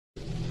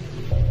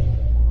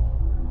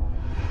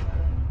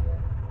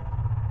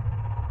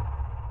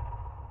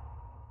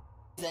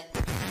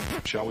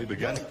Shall we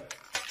begin?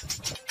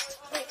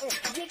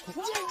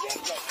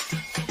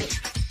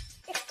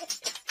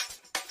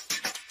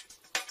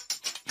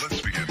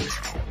 Let's begin now.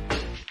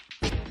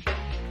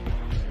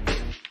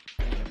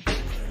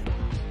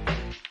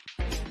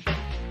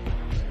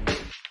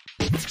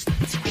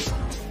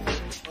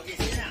 Okay,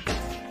 sit down.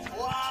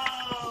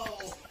 Wow!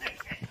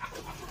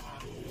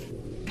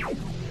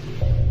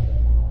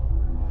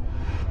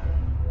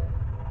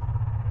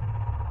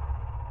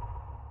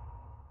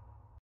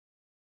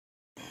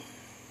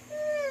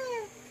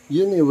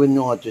 You never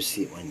know how to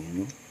sit one, you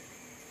know.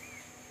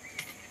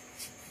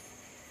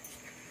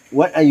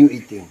 What are you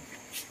eating?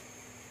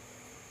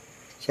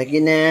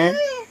 Shakina,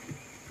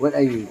 what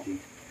are you eating?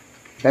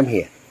 Come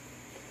here.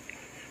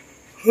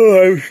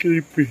 Oh, I'm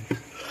sleepy.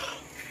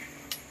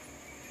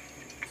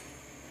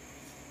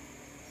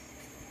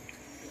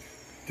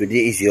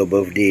 Today is your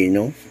birthday, you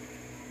know?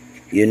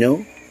 You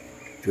know?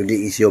 Today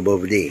is your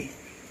birthday.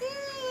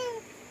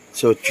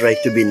 So try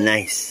to be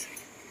nice.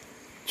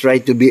 Try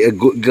to be a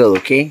good girl,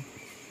 okay?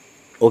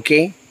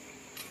 Okay?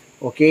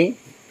 Okay?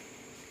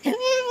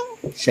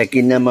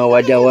 Shakina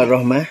mawadah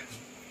warahmah.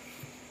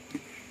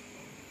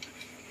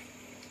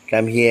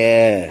 Come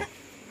here.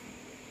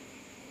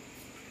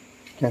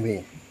 Come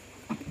here.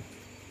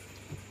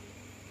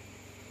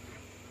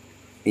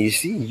 You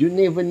see, you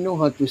never know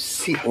how to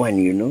sit one,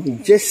 you know.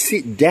 Just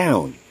sit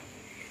down.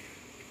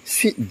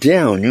 Sit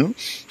down, you know.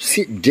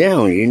 Sit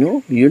down, you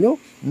know. You know.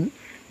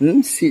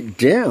 Sit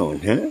down,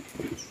 huh?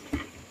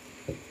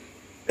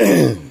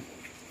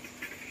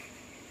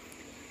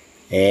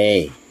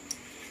 Hey.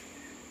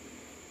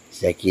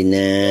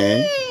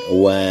 Shakina.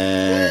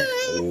 What?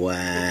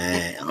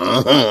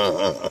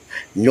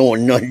 No,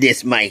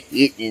 that's my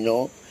head, you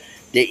know.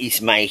 That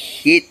is my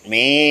head,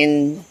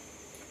 man.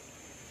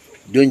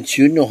 Don't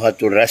you know how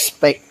to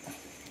respect?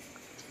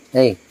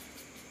 Hey.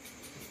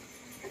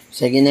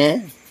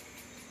 Shakina.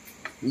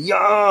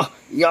 Yeah.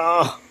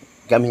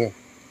 Come here.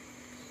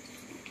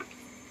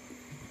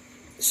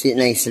 Sit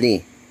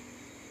nicely.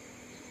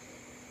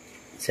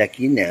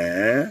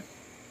 Shakina.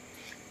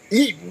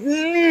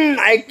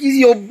 I kiss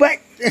your butt.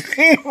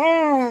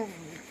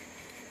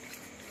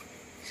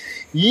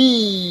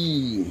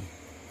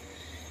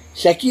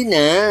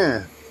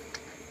 Shakina.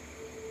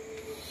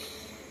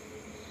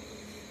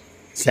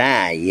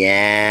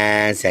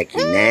 Sayang,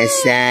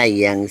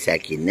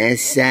 Shakina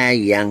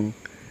sayang.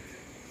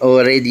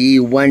 Already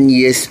 1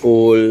 year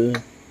old.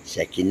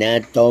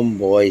 Shakina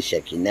tomboy.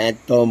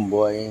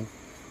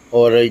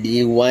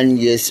 Already 1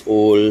 year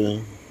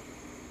old.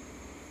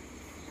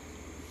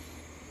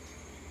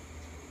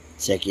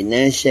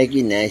 Shakina.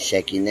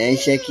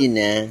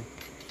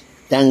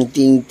 Tang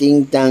ting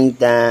ting tang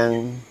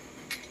tang.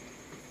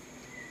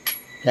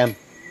 Come.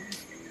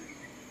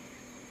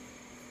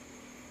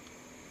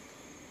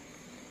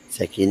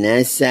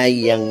 Shakina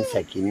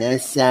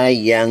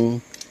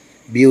sayang.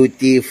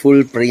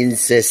 Beautiful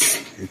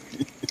princess.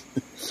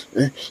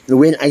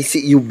 When I say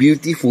you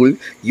beautiful,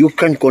 you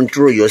can't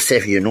control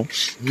yourself, you know.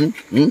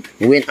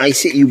 When I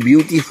say you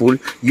beautiful,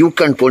 you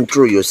can't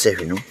control yourself,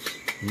 you know.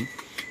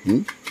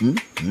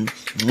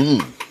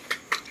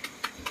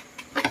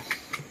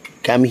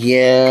 Come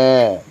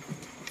here.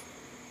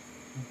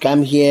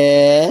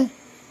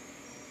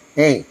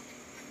 Hey.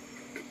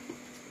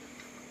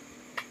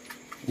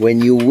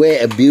 When you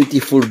wear a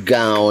beautiful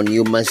gown,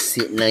 you must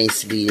sit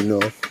nicely, you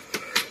know.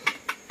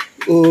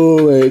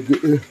 Oh my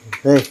goodness.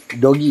 Hey,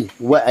 doggy,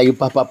 what are you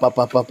pop?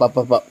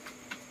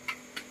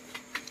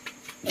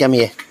 Come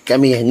here.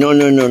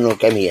 No,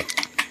 come here.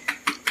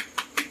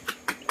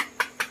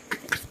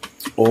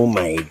 Oh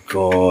my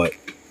God.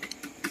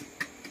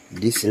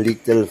 This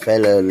little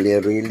fella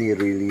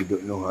really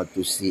don't know how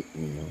to sit,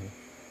 you know.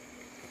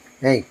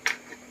 Hey,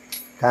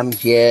 come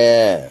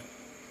here.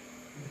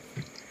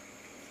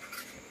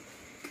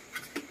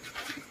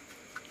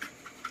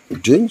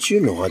 Don't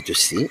you know how to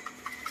sit?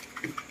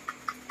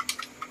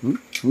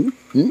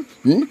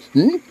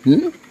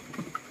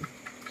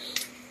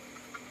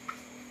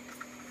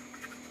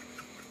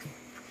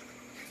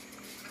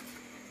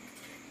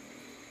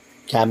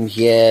 Come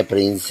here,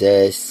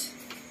 princess.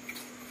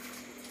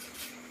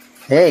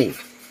 Hey.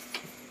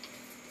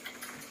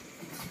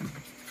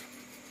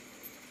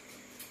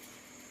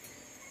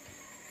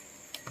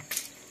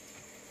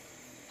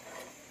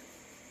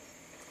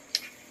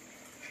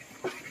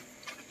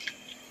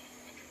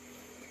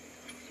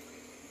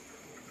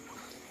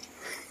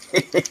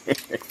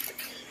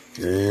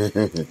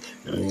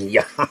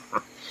 Yeah.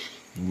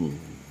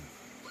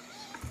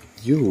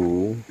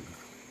 You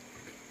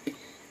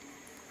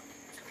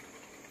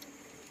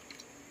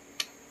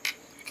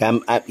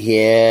come up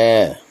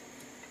here.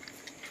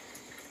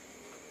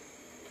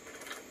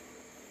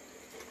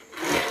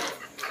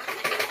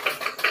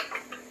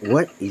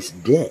 What is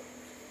that?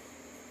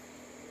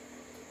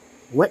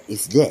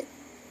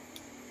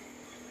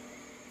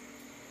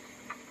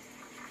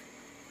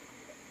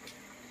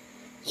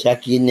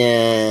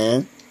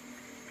 Shakina.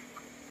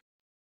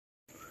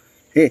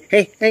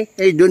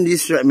 Hey, don't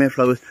disrupt my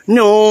flowers.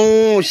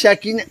 No,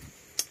 Shakina.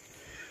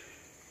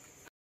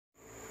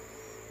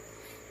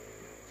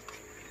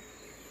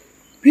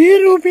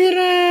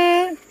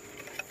 Pira.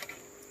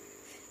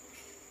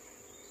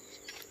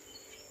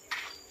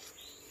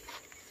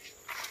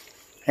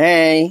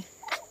 Hey.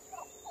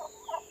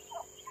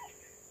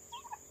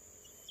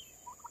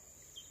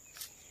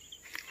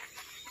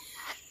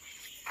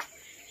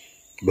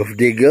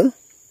 Birthday girl?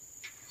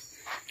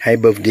 Hi,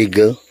 birthday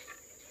girl.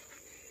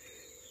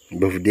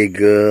 Birthday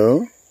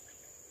girl.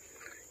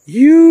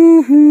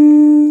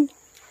 Yoo-hoo.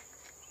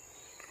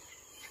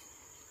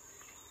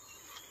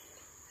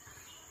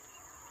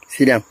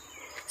 Sit down.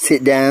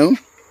 Sit down.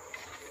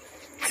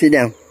 Sit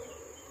down.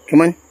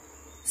 Come on.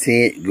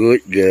 Sit.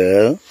 Good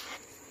girl.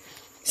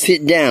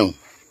 Sit down.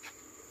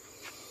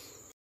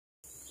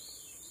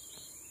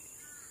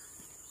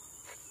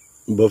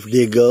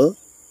 Birthday girl.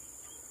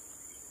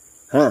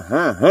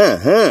 Huh.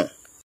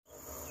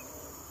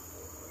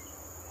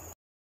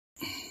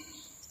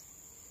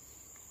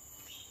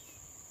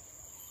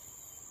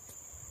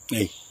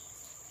 Hey.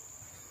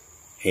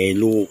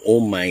 Hello. Oh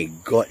my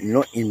God.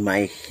 Not in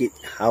my head.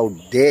 How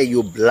dare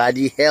you,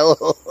 bloody hell.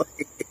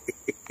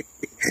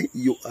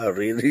 You are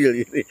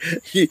really,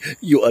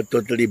 you are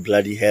totally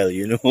bloody hell,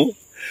 you know.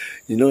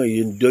 You know,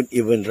 you don't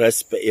even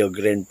respect your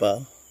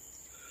grandpa.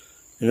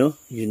 You know,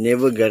 you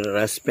never gonna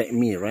respect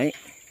me, right?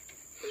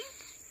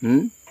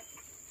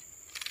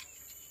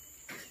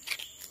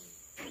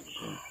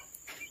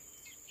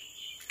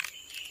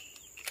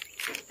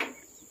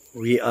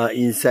 We are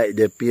inside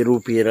the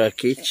Pira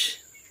cage.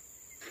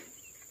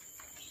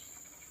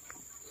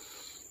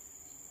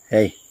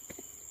 Hey.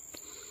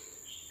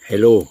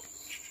 Hello.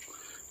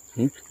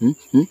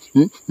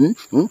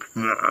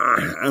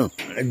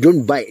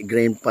 Don't bite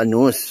grandpa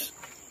nose.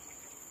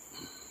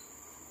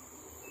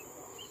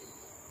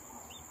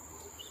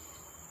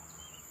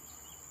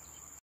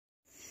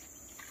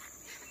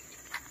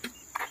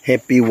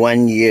 Happy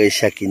 1 year,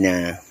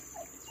 Shakina.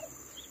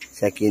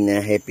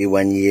 Shakina, happy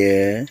 1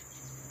 year.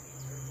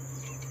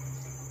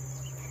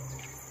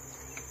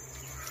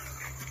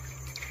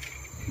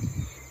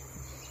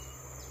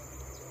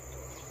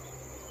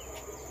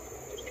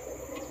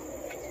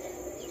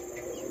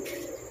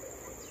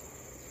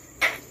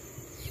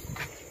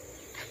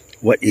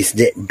 What is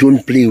that?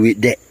 Don't play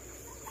with that.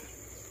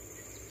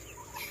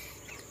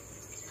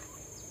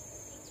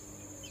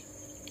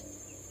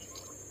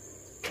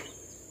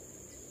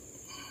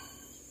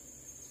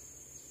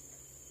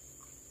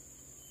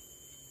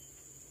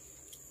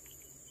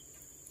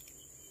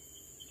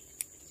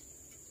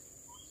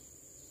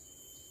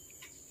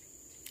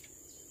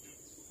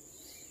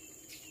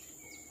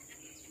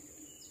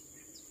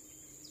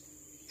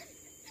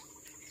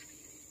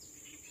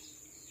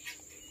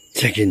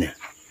 Shakina.